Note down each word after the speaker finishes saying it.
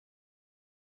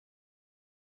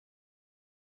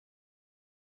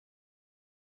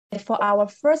for our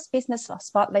first business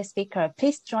spotlight speaker,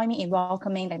 please join me in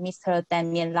welcoming Mr.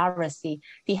 Damien Laracy,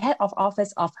 the head of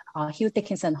office of Hill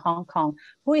Dickinson, Hong Kong,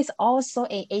 who is also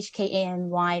a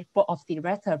HKANY board of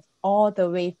director all the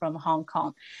way from Hong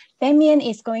Kong. Damien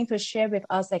is going to share with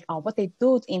us what they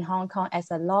do in Hong Kong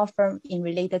as a law firm in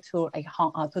related to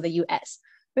to the US.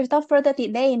 Without further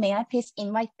delay, may I please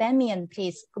invite Damien,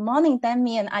 please? Good morning,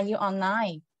 Damien. Are you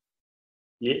online?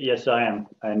 Yes, I am.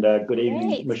 And good evening,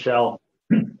 Great. Michelle.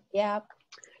 Yeah.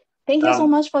 Thank you so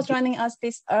much for joining us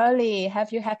this early.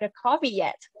 Have you had your coffee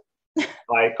yet?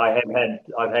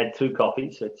 I've had 2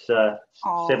 coffees. It's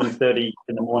 7:30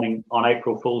 in the morning on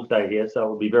April Fool's Day here, so it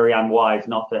would be very unwise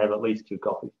not to have at least 2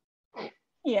 coffees.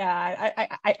 Yeah,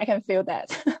 I can feel that.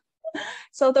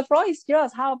 So the floor is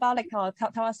yours. How about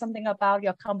tell us something about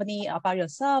your company, about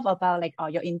yourself, about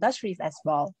your industries as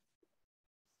well.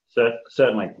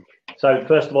 Certainly. So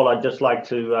first of all, I'd just like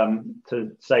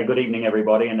to say good evening,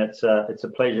 everybody, and it's a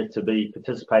pleasure to be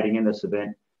participating in this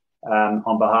event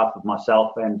on behalf of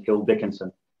myself and Hill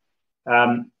Dickinson.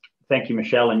 Thank you,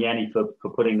 Michelle and Yanni, for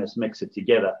putting this mixer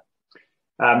together.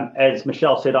 As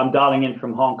Michelle said, I'm dialing in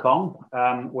from Hong Kong,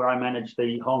 where I manage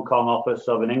the Hong Kong office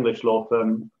of an English law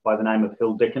firm by the name of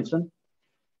Hill Dickinson.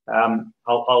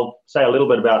 I'll say a little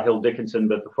bit about Hill Dickinson,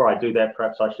 but before I do that,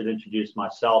 perhaps I should introduce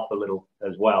myself a little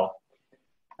as well.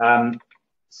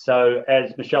 So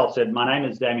as Michelle said, my name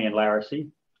is Damien Laracy.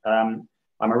 I'm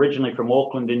originally from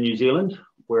Auckland in New Zealand,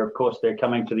 where of course they're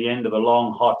coming to the end of a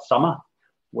long, hot summer,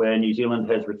 where New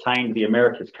Zealand has retained the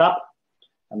America's Cup.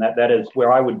 And that is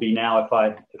where I would be now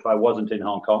if I wasn't in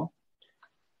Hong Kong.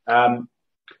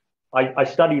 I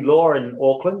studied law in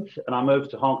Auckland and I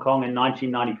moved to Hong Kong in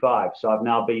 1995. So I've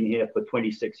now been here for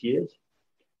 26 years.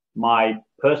 My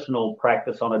personal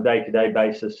practice on a day-to-day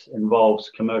basis involves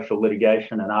commercial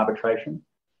litigation and arbitration.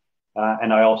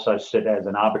 And I also sit as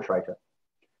an arbitrator.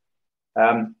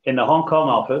 In the Hong Kong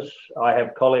office, I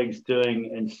have colleagues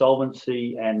doing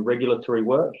insolvency and regulatory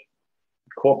work,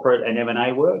 corporate and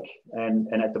M&A work.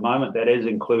 And at the moment, that is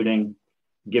including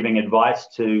giving advice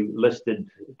to listed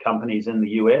companies in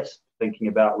the US, thinking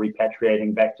about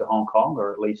repatriating back to Hong Kong,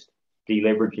 or at least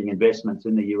deleveraging investments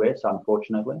in the US,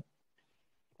 unfortunately.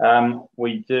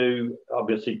 We do,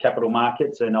 obviously, capital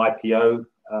markets and IPO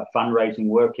fundraising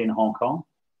work in Hong Kong.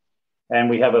 And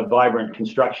we have a vibrant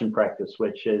construction practice,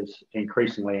 which is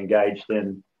increasingly engaged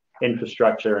in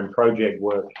infrastructure and project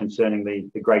work concerning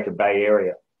the Greater Bay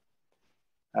Area.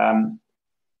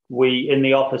 In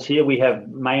the office here, we have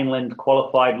mainland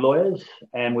qualified lawyers,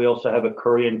 and we also have a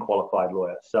Korean qualified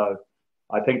lawyer. So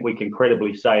I think we can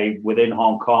credibly say within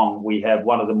Hong Kong, we have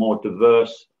one of the more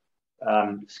diverse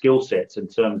skill sets in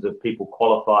terms of people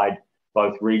qualified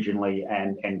both regionally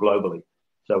and globally.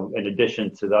 So in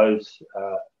addition to those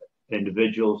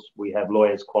individuals, we have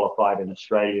lawyers qualified in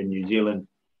Australia, New Zealand,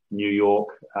 New York,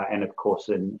 and of course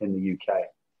in the UK.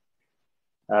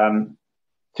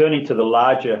 Turning to the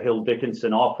larger Hill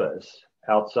Dickinson office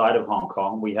outside of Hong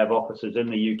Kong, we have offices in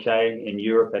the UK, in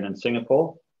Europe, and in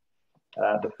Singapore.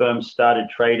 The firm started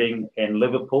trading in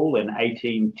Liverpool in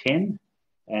 1810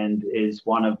 and is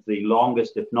one of the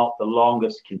longest, if not the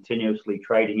longest, continuously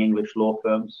trading English law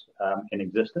firms in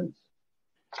existence.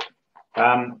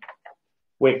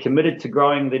 We're committed to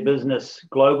growing the business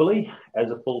globally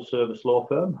as a full-service law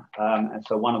firm. And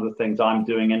so one of the things I'm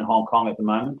doing in Hong Kong at the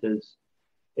moment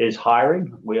is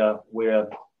hiring. We're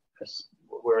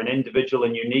an individual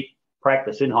and unique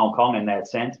practice in Hong Kong in that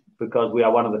sense, because we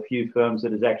are one of the few firms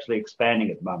that is actually expanding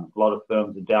at the moment. A lot of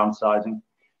firms are downsizing,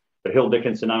 but Hill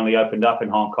Dickinson only opened up in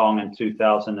Hong Kong in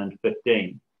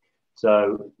 2015.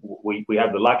 So we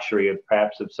have the luxury of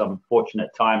perhaps of some fortunate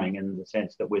timing in the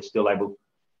sense that we're still able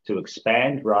to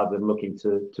expand rather than looking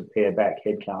to pare back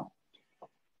headcount.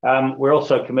 We're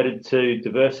also committed to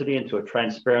diversity and to a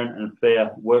transparent and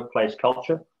fair workplace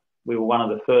culture. We were one of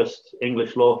the first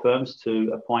English law firms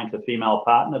to appoint a female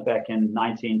partner back in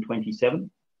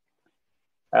 1927.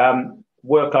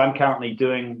 Work I'm currently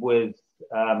doing with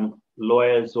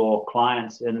lawyers or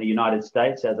clients in the United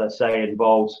States, as I say,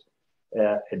 involves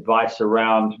advice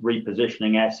around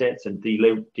repositioning assets and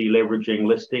deleveraging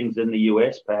listings in the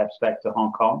US, perhaps back to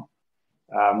Hong Kong.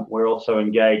 We're also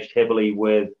engaged heavily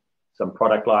with some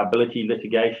product liability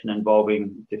litigation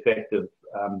involving defective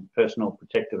personal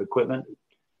protective equipment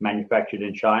manufactured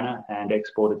in China and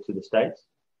exported to the States.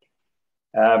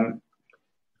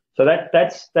 So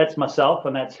that's myself,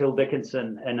 and that's Hill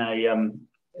Dickinson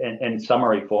in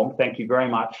summary form. Thank you very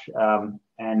much,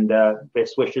 and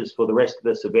best wishes for the rest of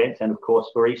this event, and of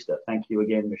course for Easter. Thank you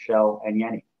again, Michelle and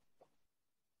Yanni.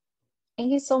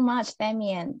 Thank you so much,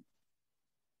 Damien.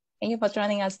 Thank you for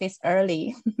joining us this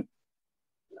early.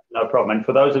 No problem. And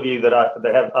for those of you that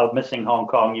are missing Hong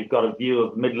Kong, you've got a view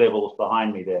of mid-levels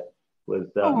behind me there,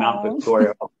 with Mount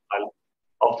Victoria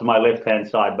off to my left-hand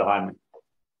side behind me.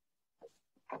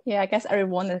 Yeah, I guess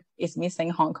everyone is missing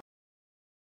Hong Kong.